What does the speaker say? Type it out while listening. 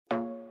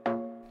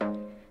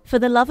For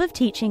the Love of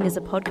Teaching is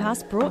a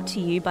podcast brought to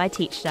you by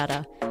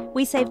TeachData.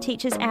 We save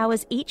teachers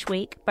hours each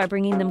week by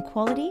bringing them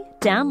quality,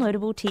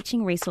 downloadable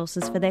teaching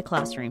resources for their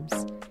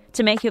classrooms.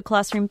 To make your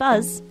classroom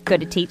buzz, go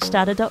to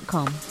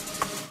teachdata.com.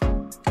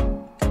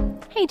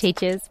 Hey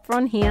teachers,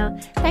 Bron here.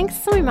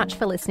 Thanks so much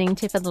for listening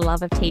to For the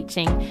Love of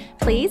Teaching.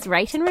 Please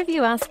rate and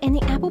review us in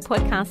the Apple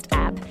Podcast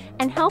app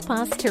and help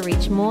us to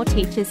reach more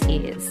teachers'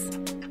 ears.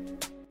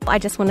 I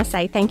just want to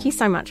say thank you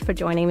so much for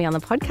joining me on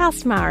the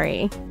podcast,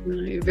 Mari.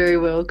 You're very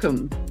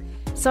welcome.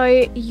 So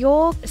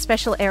your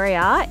special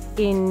area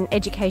in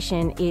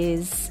education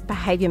is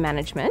behaviour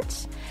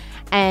management,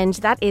 and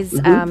that is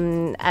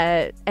an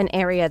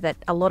area that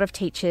a lot of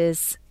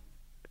teachers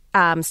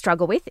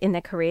struggle with in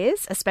their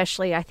careers,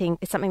 especially I think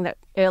it's something that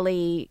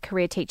early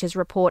career teachers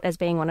report as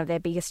being one of their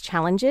biggest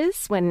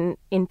challenges when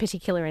in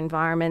particular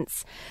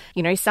environments.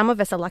 You know, some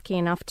of us are lucky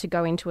enough to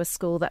go into a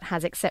school that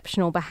has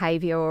exceptional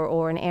behaviour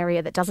or an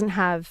area that doesn't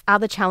have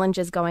other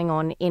challenges going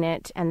on in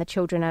it, and the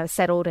children are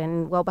settled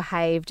and well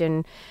behaved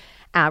and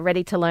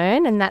ready to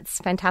learn. And that's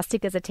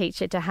fantastic as a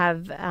teacher to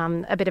have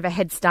a bit of a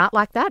head start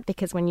like that,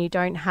 because when you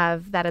don't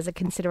have that as a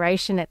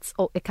consideration,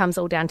 it comes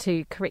all down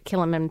to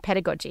curriculum and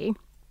pedagogy.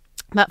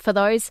 But for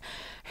those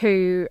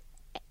who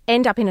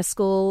end up in a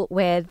school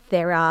where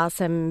there are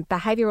some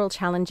behavioural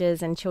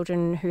challenges and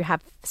children who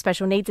have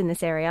special needs in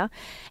this area,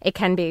 it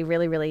can be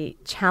really, really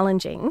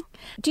challenging.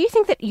 Do you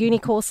think that uni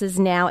courses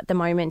now at the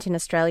moment in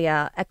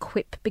Australia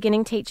equip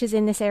beginning teachers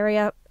in this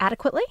area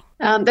adequately?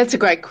 That's a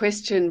great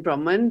question,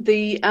 Bronwyn.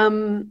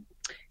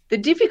 The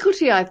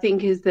difficulty, I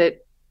think, is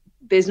that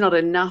there's not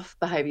enough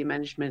behaviour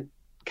management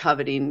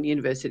covered in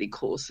university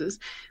courses,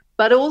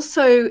 but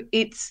also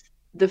it's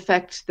the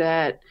fact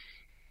that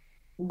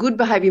good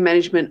behaviour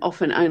management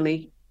often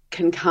only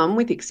can come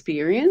with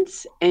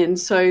experience, and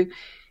so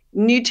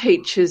new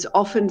teachers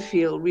often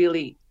feel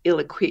really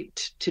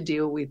ill-equipped to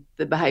deal with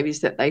the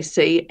behaviours that they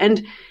see,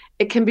 and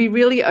it can be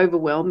really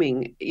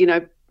overwhelming. You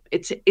know,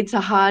 it's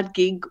a hard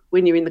gig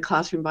when you're in the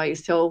classroom by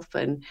yourself,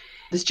 and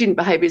the student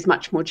behaviour is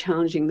much more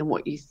challenging than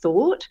what you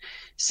thought.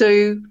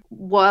 So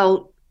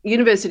while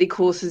university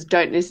courses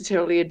don't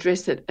necessarily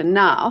address it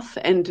enough,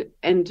 and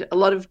a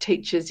lot of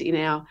teachers in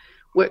our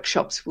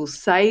workshops will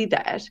say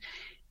that,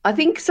 I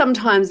think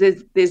sometimes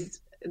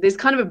there's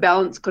kind of a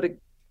balance got to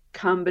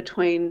come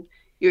between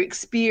your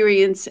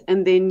experience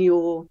and then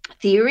your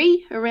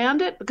theory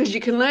around it, because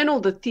you can learn all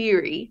the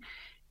theory,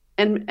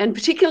 and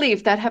particularly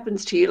if that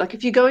happens to you, like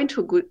if you go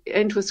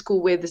into a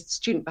school where the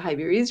student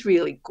behaviour is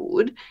really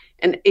good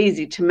and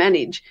easy to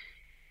manage,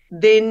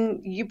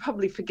 then you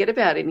probably forget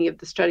about any of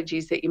the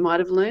strategies that you might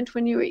have learned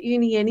when you were at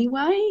uni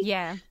anyway.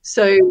 Yeah.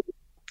 So,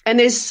 and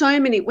there's so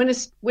many, when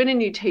a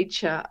new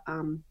teacher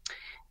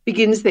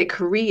begins their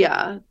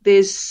career,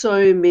 there's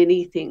so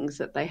many things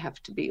that they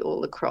have to be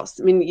all across.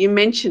 I mean, you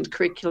mentioned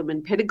curriculum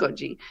and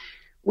pedagogy,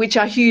 which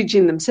are huge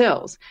in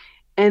themselves,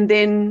 and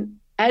then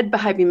add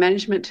behaviour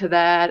management to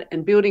that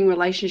and building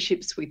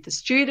relationships with the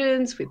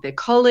students, with their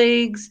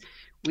colleagues,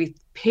 with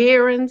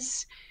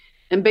parents,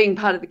 and being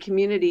part of the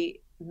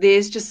community.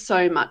 There's just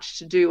so much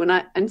to do.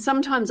 And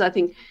sometimes I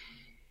think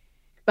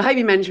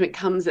behaviour management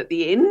comes at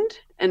the end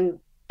and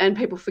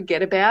people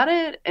forget about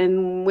it,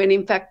 and when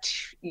in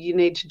fact you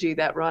need to do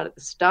that right at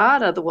the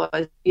start.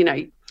 Otherwise, you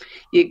know,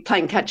 you're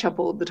playing catch up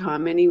all the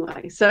time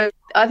anyway. So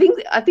I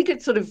think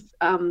it's sort of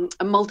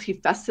a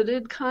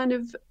multifaceted kind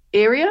of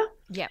area.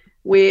 Yeah.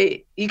 Where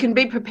you can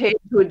be prepared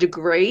to a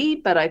degree,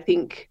 but I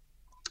think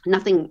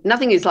nothing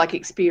is like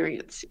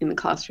experience in the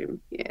classroom.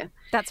 Yeah.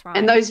 That's right.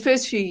 And those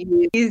first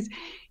few years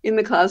in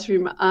the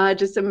classroom are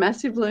just a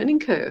massive learning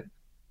curve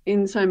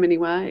in so many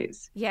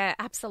ways. Yeah,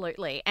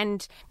 absolutely.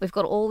 And we've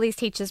got all these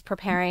teachers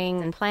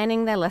preparing and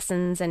planning their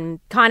lessons and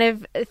kind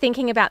of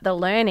thinking about the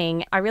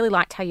learning. I really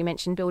liked how you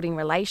mentioned building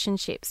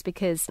relationships,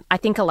 because I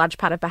think a large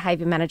part of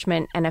behaviour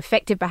management and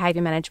effective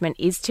behaviour management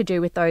is to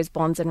do with those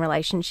bonds and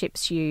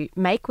relationships you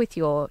make with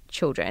your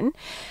children.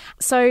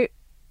 So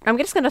I'm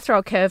just going to throw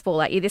a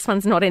curveball at you. This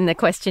one's not in the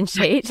question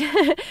sheet.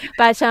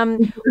 But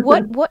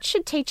what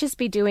should teachers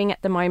be doing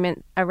at the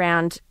moment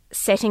around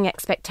setting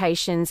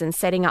expectations and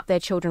setting up their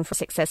children for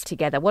success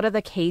together? What are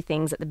the key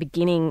things at the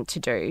beginning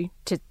to do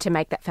to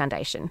make that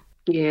foundation?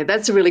 Yeah,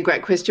 that's a really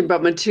great question,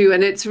 Bronwyn, too.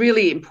 And it's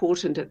really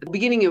important at the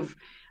beginning of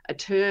a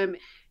term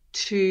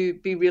to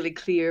be really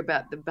clear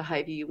about the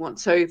behaviour you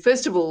want. So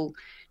first of all,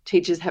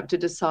 teachers have to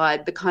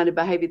decide the kind of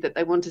behaviour that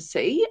they want to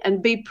see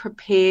and be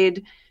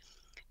prepared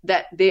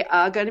that there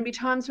are going to be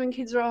times when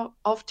kids are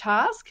off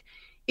task.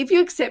 If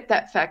you accept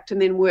that fact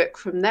and then work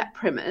from that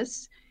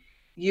premise,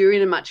 you're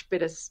in a much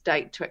better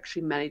state to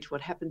actually manage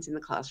what happens in the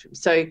classroom.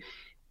 So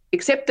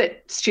accept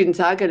that students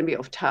are going to be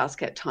off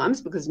task at times,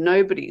 because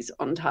nobody's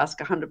on task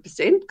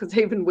 100%, because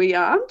even we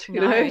aren't.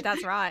 You know?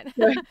 That's right.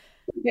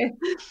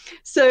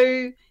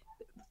 So,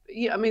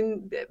 yeah, I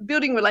mean,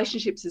 building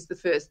relationships is the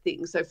first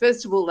thing. So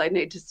first of all, they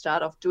need to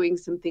start off doing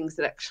some things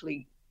that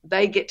actually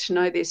they get to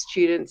know their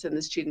students and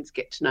the students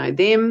get to know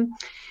them.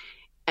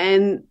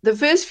 And the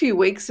first few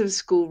weeks of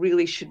school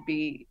really should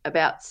be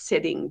about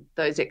setting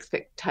those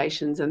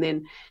expectations. And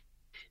then,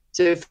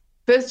 so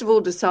first of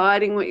all,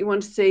 deciding what you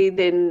want to see,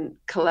 then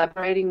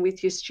collaborating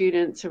with your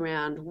students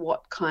around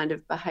what kind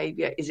of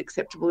behaviour is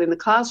acceptable in the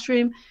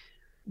classroom,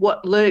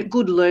 what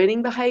good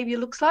learning behaviour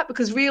looks like,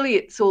 because really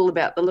it's all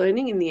about the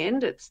learning in the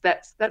end.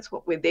 That's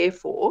what we're there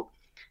for,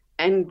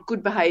 and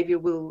good behaviour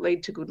will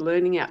lead to good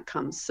learning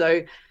outcomes.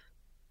 So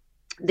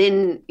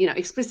then,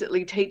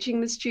 explicitly teaching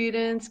the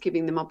students,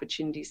 giving them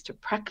opportunities to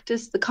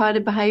practice the kind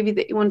of behaviour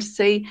that you want to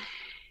see,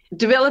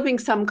 developing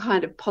some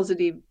kind of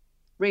positive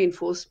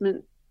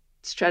reinforcement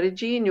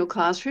strategy in your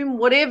classroom,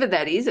 whatever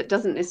that is. It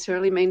doesn't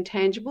necessarily mean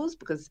tangibles,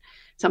 because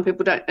some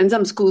people don't, and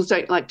some schools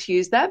don't like to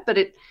use that, but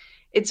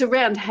it's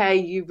around how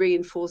you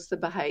reinforce the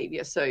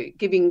behaviour. So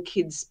giving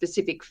kids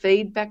specific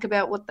feedback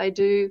about what they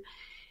do,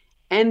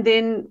 and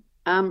then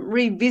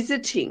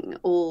revisiting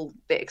all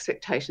the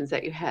expectations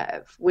that you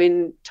have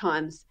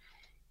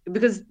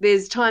because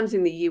there's times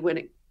in the year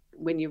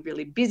when you're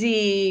really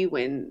busy,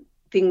 when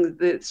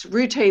the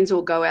routines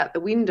all go out the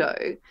window,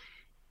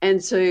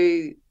 and so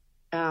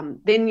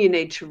then you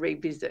need to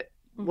revisit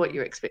what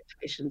your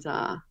expectations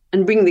are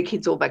and bring the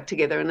kids all back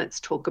together and let's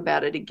talk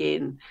about it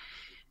again.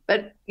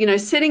 But,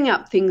 setting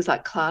up things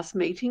like class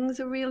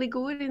meetings are really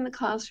good in the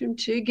classroom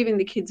too, giving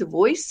the kids a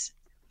voice.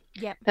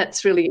 Yep.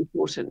 That's really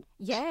important.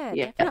 Yeah,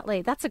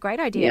 definitely. That's a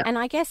great idea. Yeah. And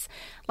I guess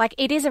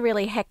it is a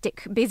really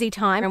hectic, busy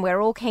time, and we're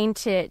all keen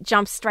to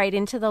jump straight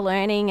into the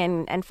learning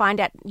and find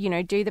out,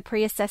 do the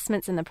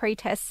pre-assessments and the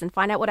pre-tests and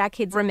find out what our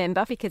kids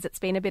remember, because it's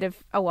been a bit of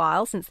a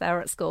while since they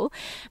were at school.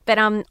 But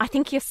I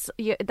think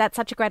that's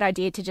such a great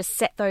idea to just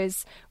set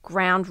those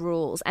ground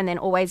rules and then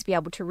always be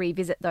able to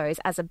revisit those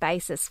as a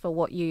basis for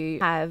what you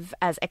have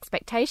as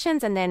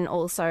expectations, and then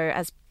also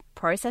as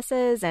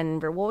processes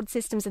and reward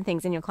systems and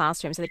things in your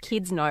classroom, so the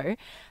kids know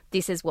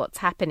this is what's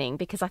happening.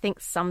 Because I think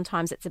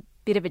sometimes it's a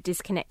bit of a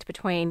disconnect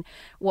between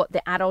what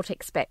the adult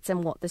expects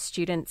and what the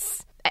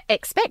students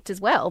expect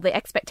as well. The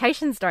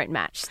expectations don't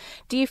match.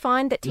 Do you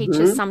find that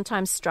teachers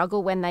sometimes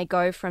struggle when they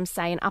go from,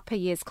 say, an upper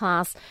years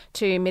class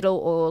to middle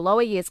or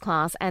lower years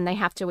class, and they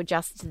have to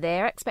adjust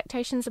their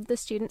expectations of the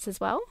students as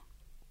well?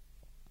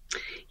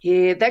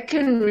 Yeah, that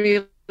can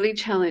really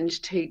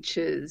challenge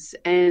teachers.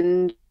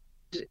 And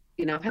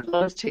I've had a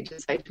lot of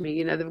teachers say to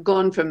me, they've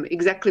gone from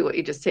exactly what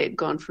you just said,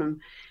 gone from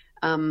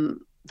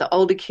the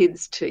older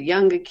kids to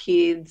younger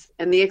kids,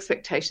 and the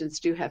expectations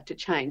do have to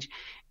change.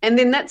 And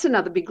then that's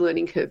another big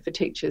learning curve for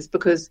teachers,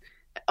 because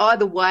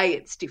either way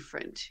it's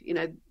different.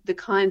 The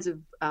kinds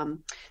of,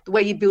 the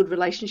way you build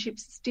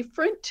relationships is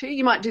different too.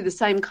 You might do the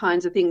same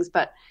kinds of things,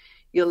 but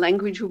your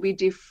language will be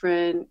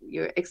different,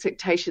 your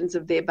expectations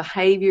of their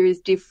behaviour is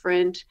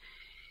different,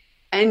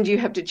 and you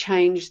have to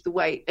change the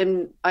way.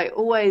 And I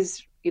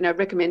always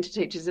recommend to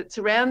teachers,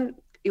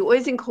 you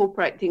always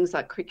incorporate things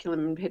like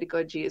curriculum and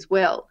pedagogy as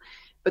well,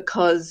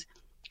 because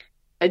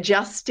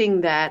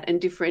adjusting that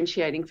and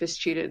differentiating for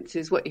students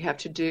is what you have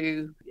to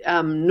do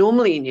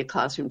normally in your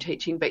classroom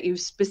teaching, but you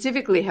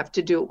specifically have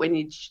to do it when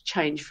you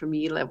change from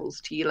year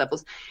levels to year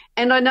levels.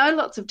 And I know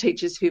lots of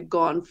teachers who've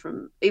gone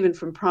even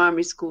from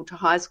primary school to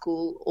high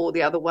school or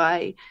the other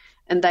way,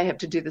 and they have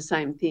to do the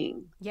same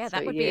thing. Yeah,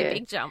 that would be a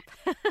big jump.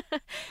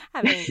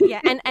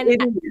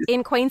 And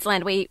in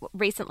Queensland, we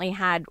recently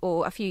had,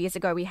 or a few years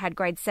ago, we had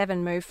grade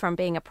 7 move from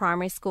being a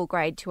primary school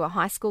grade to a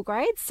high school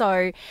grade.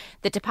 So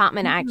the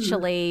department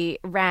actually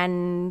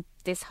ran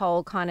this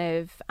whole kind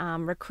of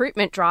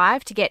recruitment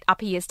drive to get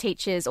upper years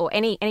teachers or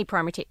any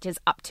primary teachers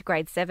up to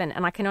grade 7.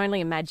 And I can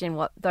only imagine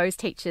what those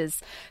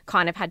teachers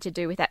kind of had to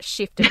do with that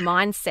shift of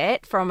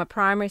mindset from a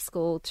primary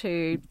school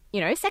to,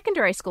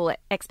 secondary school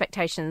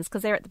expectations,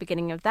 because they're at the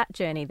beginning of that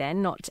journey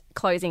then, not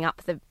closing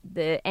up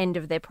the end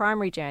of their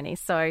primary journey.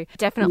 So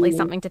definitely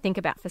something to think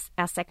about for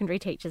our secondary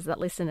teachers that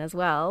listen as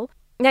well.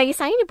 Now, you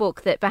say in your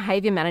book that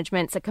behaviour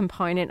management's a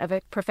component of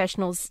a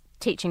professional's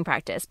teaching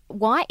practice.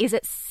 Why is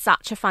it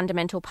such a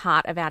fundamental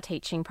part of our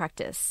teaching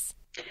practice?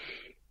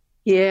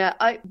 Yeah,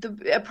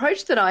 the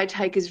approach that I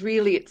take is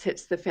really it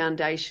sets the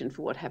foundation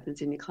for what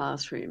happens in your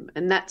classroom,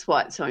 and that's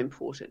why it's so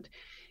important.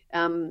 I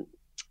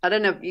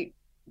don't know if you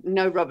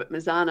know Robert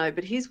Mazzano,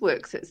 but his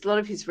work, a lot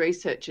of his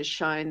research has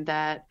shown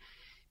that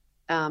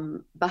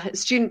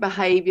student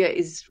behaviour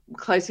is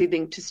closely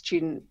linked to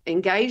student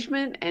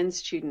engagement and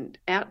student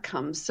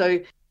outcomes. So,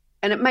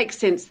 and it makes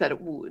sense that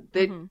it would,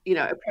 that,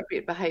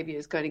 appropriate behaviour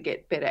is going to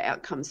get better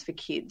outcomes for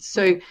kids.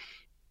 So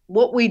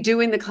what we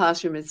do in the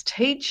classroom as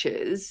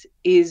teachers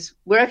is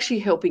we're actually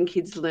helping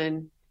kids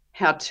learn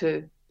how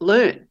to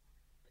learn.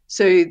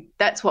 So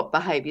that's what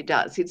behaviour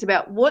does. It's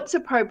about what's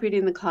appropriate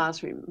in the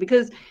classroom,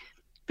 because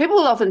people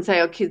will often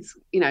say, kids,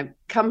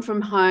 come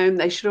from home,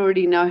 they should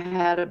already know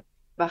how to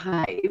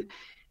behave.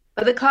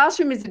 But the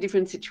classroom is a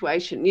different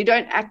situation. You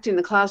don't act in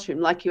the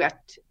classroom like you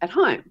act at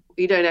home.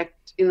 You don't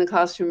act in the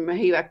classroom how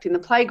you act in the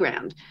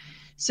playground.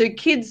 So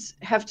kids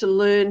have to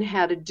learn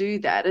how to do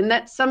that. And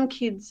that some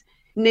kids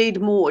need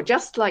more,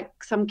 just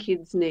like some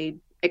kids need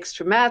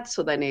extra maths,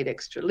 or they need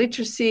extra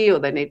literacy, or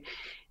they need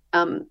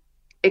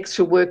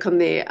extra work on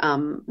their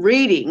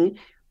reading.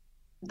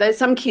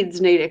 Some kids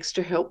need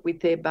extra help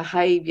with their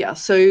behaviour.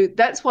 So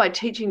that's why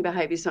teaching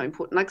behaviour is so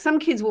important. Like some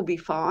kids will be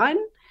fine,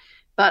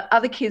 but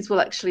other kids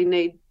will actually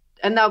need,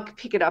 and they'll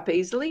pick it up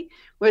easily,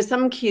 whereas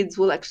some kids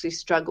will actually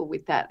struggle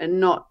with that and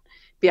not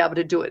be able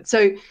to do it.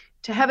 So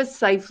to have a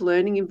safe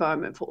learning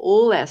environment for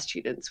all our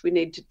students, we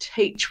need to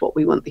teach what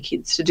we want the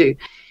kids to do.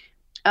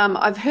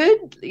 I've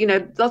heard,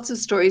 lots of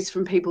stories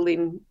from people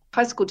in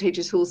high school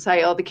teachers who will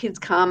say, the kids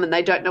come and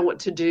they don't know what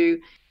to do.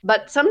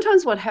 But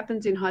sometimes what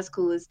happens in high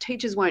school is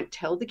teachers won't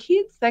tell the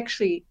kids. They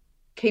actually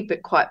keep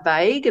it quite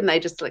vague and they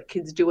just let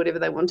kids do whatever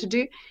they want to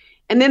do.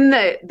 And then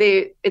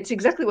it's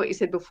exactly what you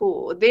said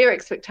before. Their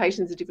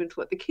expectations are different to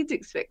what the kids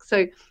expect.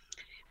 So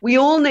we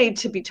all need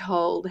to be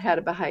told how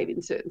to behave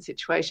in certain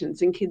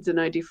situations, and kids are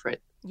no different.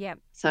 Yeah.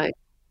 So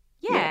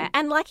yeah,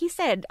 and like you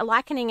said,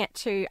 likening it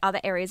to other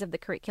areas of the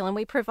curriculum,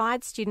 we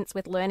provide students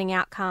with learning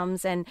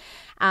outcomes and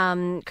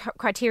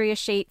criteria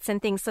sheets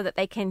and things so that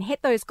they can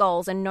hit those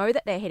goals and know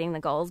that they're hitting the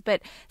goals.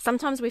 But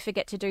sometimes we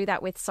forget to do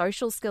that with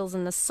social skills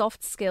and the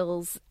soft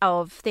skills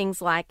of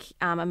things like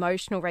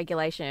emotional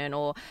regulation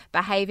or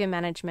behaviour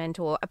management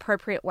or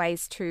appropriate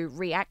ways to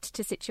react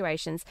to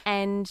situations.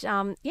 And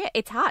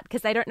it's hard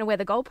because they don't know where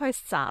the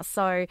goalposts are.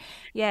 So,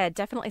 yeah,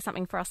 definitely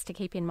something for us to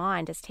keep in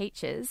mind as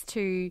teachers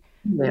to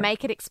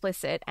make it explicit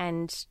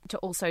and to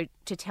also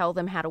to tell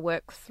them how to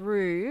work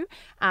through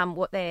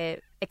what they're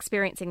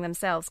experiencing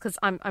themselves, because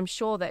I'm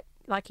sure that,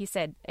 like you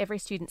said, every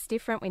student's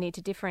different. We need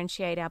to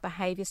differentiate our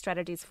behaviour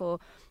strategies for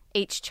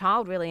each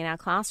child really in our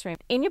classroom.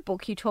 In your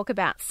book, you talk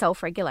about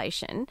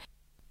self-regulation.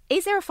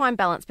 Is there a fine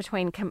balance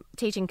between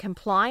teaching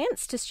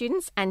compliance to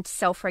students and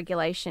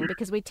self-regulation?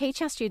 Because we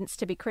teach our students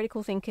to be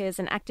critical thinkers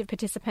and active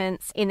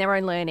participants in their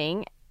own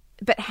learning.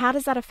 But how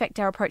does that affect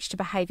our approach to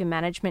behaviour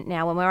management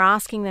now when we're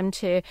asking them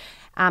to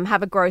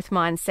have a growth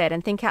mindset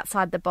and think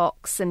outside the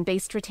box and be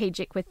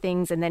strategic with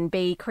things and then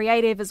be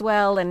creative as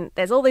well? And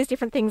there's all these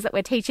different things that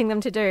we're teaching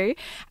them to do,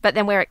 but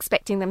then we're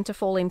expecting them to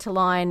fall into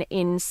line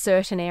in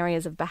certain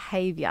areas of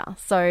behaviour.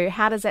 So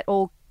how does that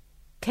all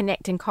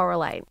connect and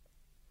correlate?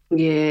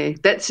 Yeah,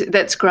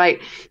 that's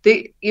great.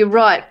 You're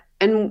right.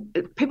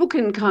 And people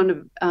can kind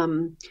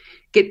of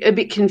get a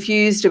bit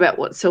confused about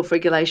what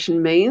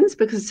self-regulation means,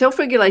 because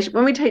self-regulation,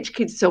 when we teach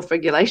kids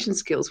self-regulation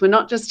skills, we're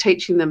not just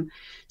teaching them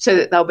so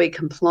that they'll be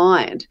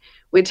compliant.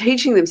 We're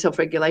teaching them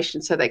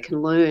self-regulation so they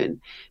can learn.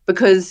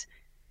 Because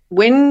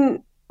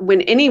when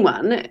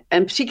anyone,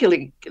 and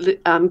particularly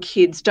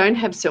kids, don't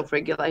have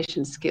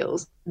self-regulation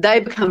skills, they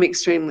become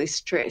extremely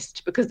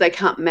stressed because they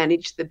can't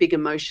manage the big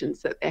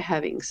emotions that they're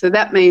having. So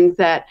that means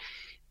that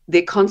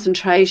their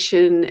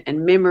concentration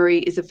and memory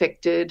is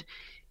affected.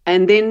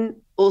 And then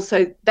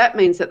also that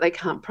means that they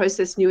can't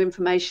process new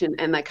information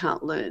and they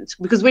can't learn.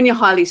 Because when you're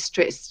highly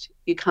stressed,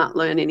 you can't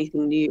learn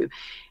anything new.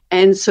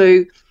 And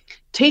so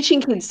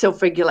teaching kids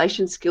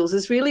self-regulation skills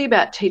is really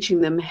about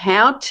teaching them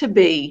how to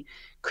be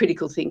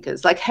critical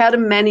thinkers, like how to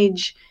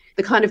manage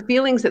the kind of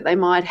feelings that they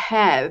might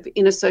have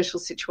in a social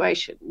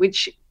situation,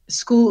 which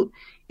school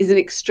is an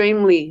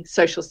extremely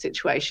social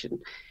situation.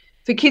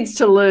 For kids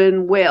to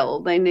learn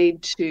well, they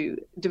need to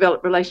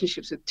develop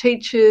relationships with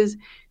teachers,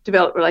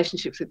 develop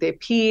relationships with their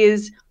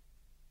peers,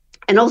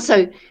 and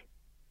also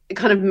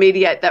kind of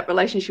mediate that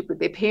relationship with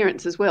their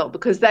parents as well,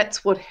 because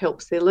that's what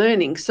helps their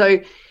learning.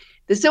 So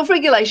the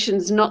self-regulation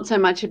is not so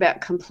much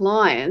about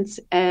compliance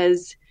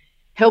as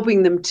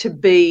helping them to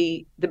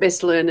be the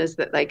best learners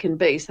that they can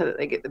be so that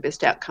they get the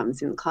best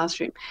outcomes in the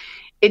classroom.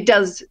 It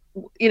does,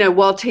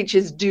 while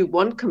teachers do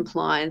want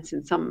compliance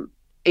in some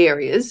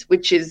areas,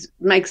 which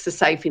makes a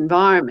safe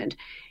environment,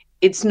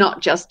 it's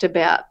not just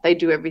about they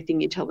do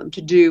everything you tell them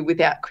to do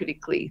without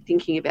critically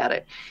thinking about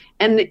it.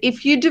 And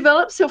if you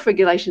develop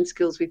self-regulation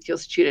skills with your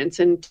students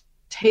and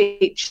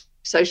teach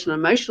social and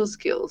emotional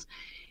skills,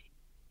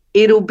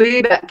 it'll be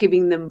about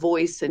giving them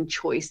voice and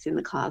choice in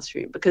the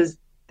classroom, because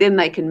then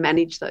they can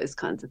manage those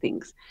kinds of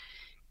things.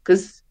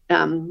 Because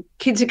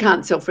kids who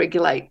can't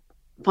self-regulate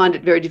find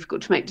it very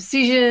difficult to make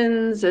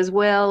decisions as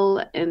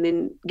well, and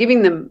then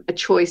giving them a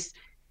choice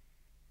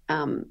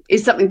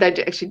is something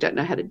they actually don't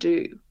know how to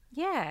do.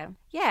 Yeah.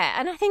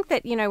 And I think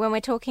that, when we're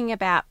talking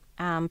about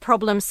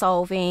problem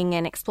solving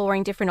and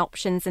exploring different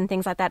options and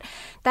things like that,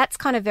 that's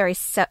kind of very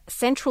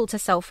central to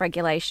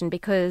self-regulation,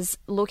 because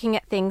looking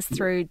at things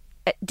through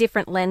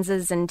different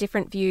lenses and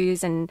different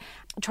views and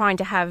trying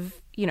to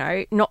have,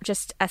 not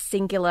just a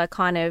singular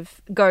kind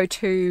of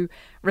go-to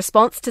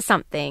response to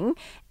something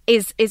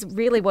is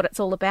really what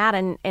it's all about,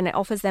 and it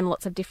offers them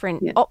lots of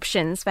different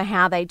options for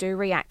how they do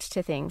react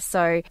to things.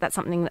 So that's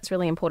something that's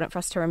really important for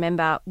us to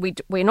remember.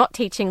 We're not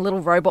teaching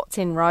little robots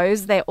in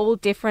rows. They're all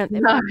different.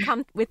 They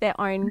come with their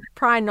own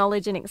prior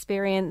knowledge and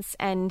experience,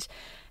 and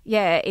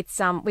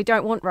it's we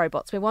don't want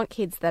robots. We want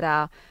kids that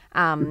are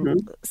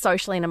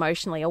socially and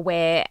emotionally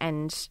aware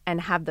and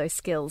have those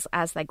skills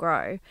as they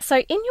grow. So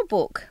in your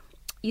book,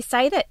 you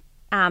say that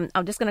I'm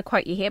just going to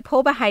quote you here: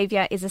 poor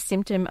behaviour is a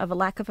symptom of a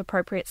lack of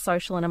appropriate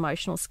social and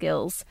emotional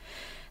skills.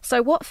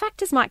 So what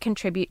factors might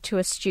contribute to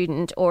a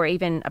student or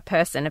even a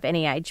person of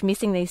any age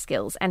missing these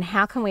skills, and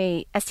how can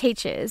we, as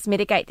teachers,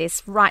 mitigate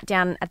this right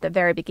down at the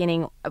very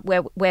beginning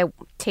where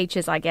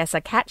teachers, I guess,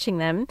 are catching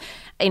them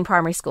in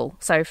primary school,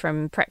 so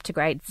from prep to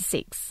grade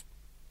 6?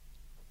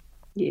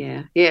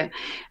 Yeah.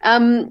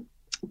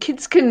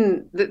 Kids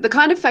can, the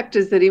kind of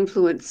factors that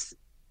influence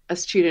a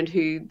student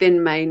who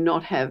then may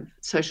not have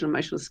social and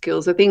emotional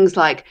skills are things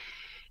like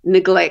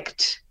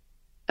neglect,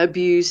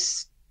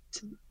 abuse,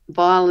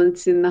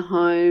 violence in the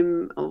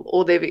home,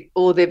 or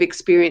they've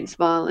experienced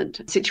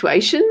violent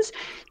situations.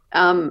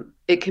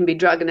 It can be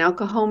drug and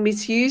alcohol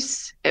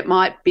misuse. It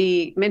might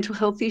be mental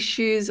health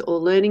issues or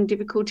learning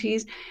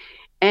difficulties.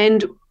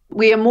 And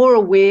we are more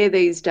aware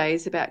these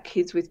days about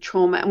kids with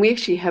trauma, and we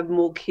actually have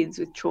more kids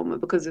with trauma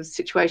because of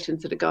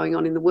situations that are going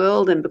on in the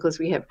world, and because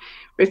we have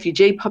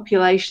refugee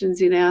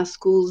populations in our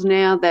schools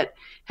now that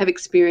have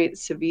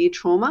experienced severe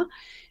trauma.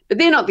 But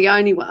they're not the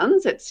only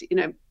ones. It's,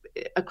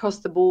 across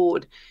the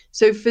board.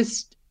 So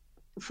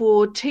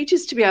for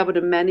teachers to be able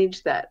to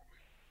manage that,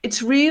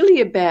 it's really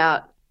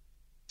about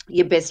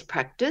your best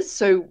practice.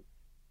 So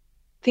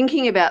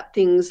thinking about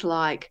things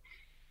like,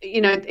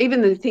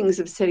 even the things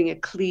of setting a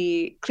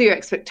clear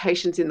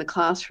expectations in the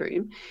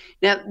classroom.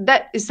 Now,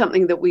 that is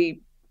something that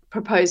we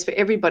propose for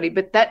everybody,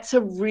 but that's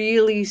a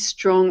really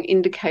strong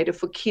indicator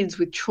for kids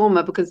with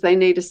trauma because they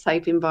need a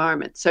safe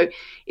environment. So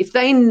if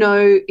they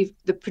know if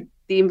the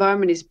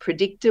environment is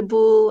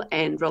predictable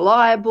and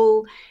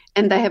reliable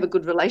and they have a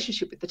good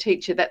relationship with the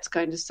teacher, that's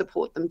going to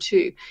support them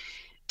too.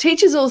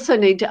 Teachers also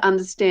need to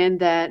understand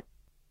that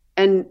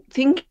and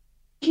think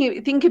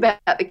about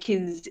the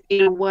kids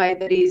in a way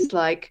that is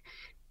like,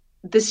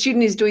 the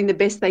student is doing the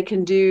best they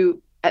can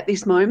do at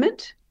this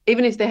moment,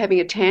 even if they're having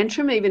a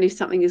tantrum, even if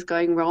something is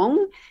going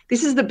wrong.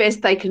 This is the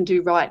best they can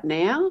do right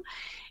now.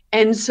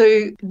 And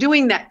so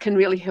doing that can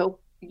really help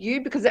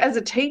you, because as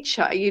a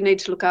teacher, you need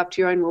to look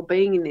after your own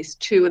well-being in this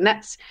too. And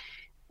that's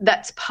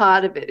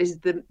part of it, is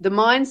the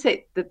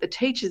mindset that the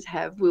teachers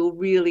have will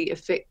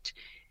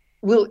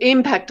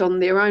impact on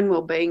their own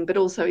well-being, but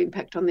also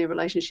impact on their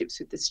relationships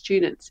with the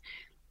students,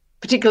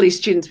 particularly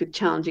students with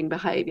challenging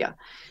behaviour.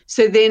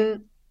 So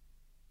then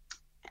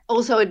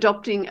also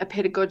adopting a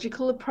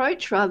pedagogical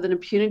approach rather than a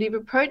punitive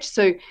approach.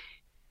 So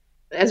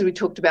as we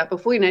talked about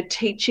before,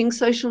 teaching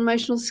social and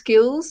emotional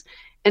skills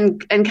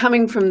and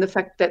coming from the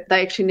fact that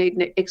they actually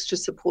need extra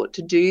support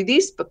to do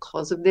this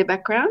because of their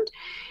background,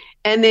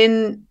 and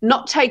then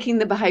not taking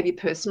the behaviour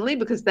personally,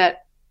 because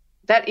that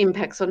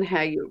impacts on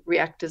how you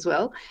react as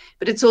well.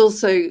 But it's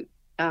also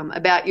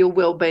about your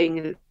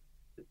well-being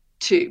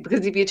too,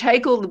 because if you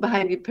take all the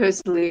behaviour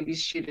personally of your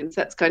students,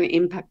 that's going to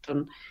impact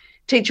on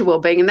teacher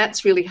wellbeing, and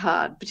that's really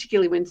hard,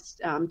 particularly when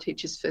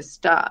teachers first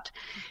start.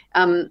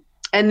 And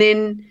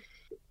then,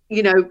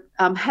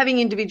 having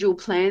individual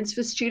plans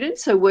for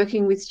students, so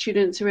working with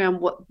students around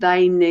what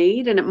they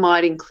need, and it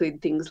might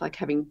include things like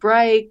having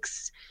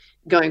breaks,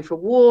 going for a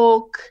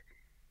walk,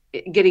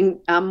 getting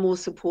more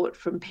support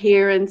from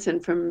parents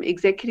and from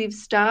executive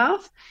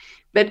staff,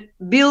 but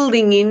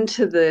building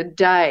into the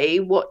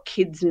day what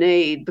kids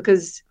need,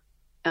 because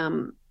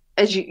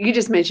as you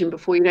just mentioned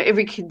before,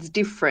 every kid's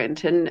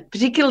different, and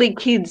particularly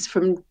kids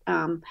from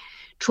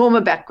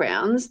trauma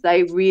backgrounds,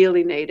 they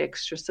really need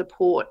extra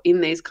support in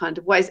these kind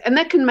of ways. And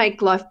that can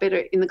make life better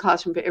in the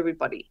classroom for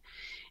everybody.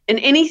 And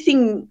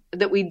anything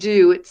that we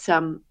do,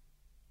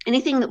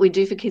 anything that we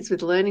do for kids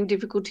with learning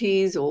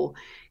difficulties or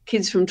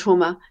kids from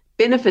trauma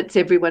benefits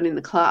everyone in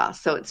the class.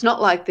 So it's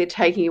not like they're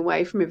taking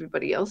away from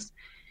everybody else.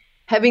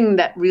 Having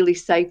that really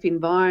safe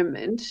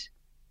environment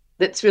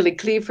that's really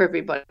clear for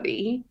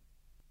everybody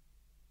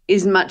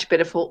is much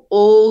better for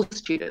all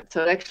students.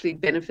 So it actually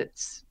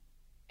benefits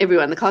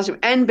everyone in the classroom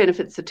and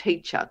benefits the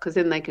teacher, because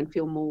then they can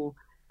feel more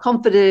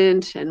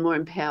confident and more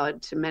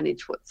empowered to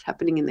manage what's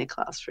happening in their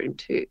classroom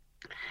too.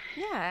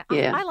 Yeah.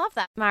 I love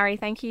that. Mari,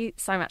 thank you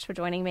so much for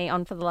joining me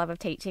on For the Love of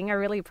Teaching. I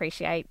really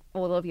appreciate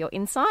all of your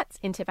insights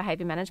into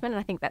behaviour management, and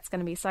I think that's going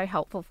to be so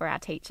helpful for our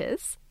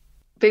teachers.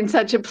 Been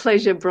such a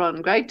pleasure,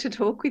 Bron. Great to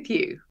talk with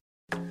you.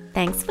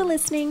 Thanks for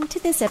listening to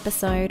this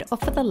episode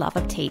of For the Love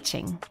of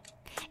Teaching.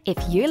 If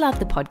you love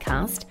the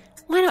podcast,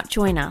 why not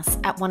join us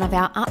at one of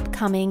our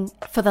upcoming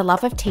For the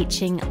Love of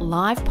Teaching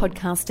live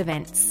podcast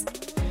events?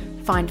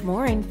 Find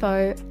more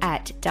info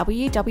at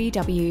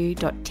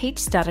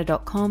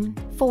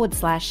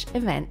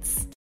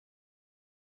www.teachstutter.com/events.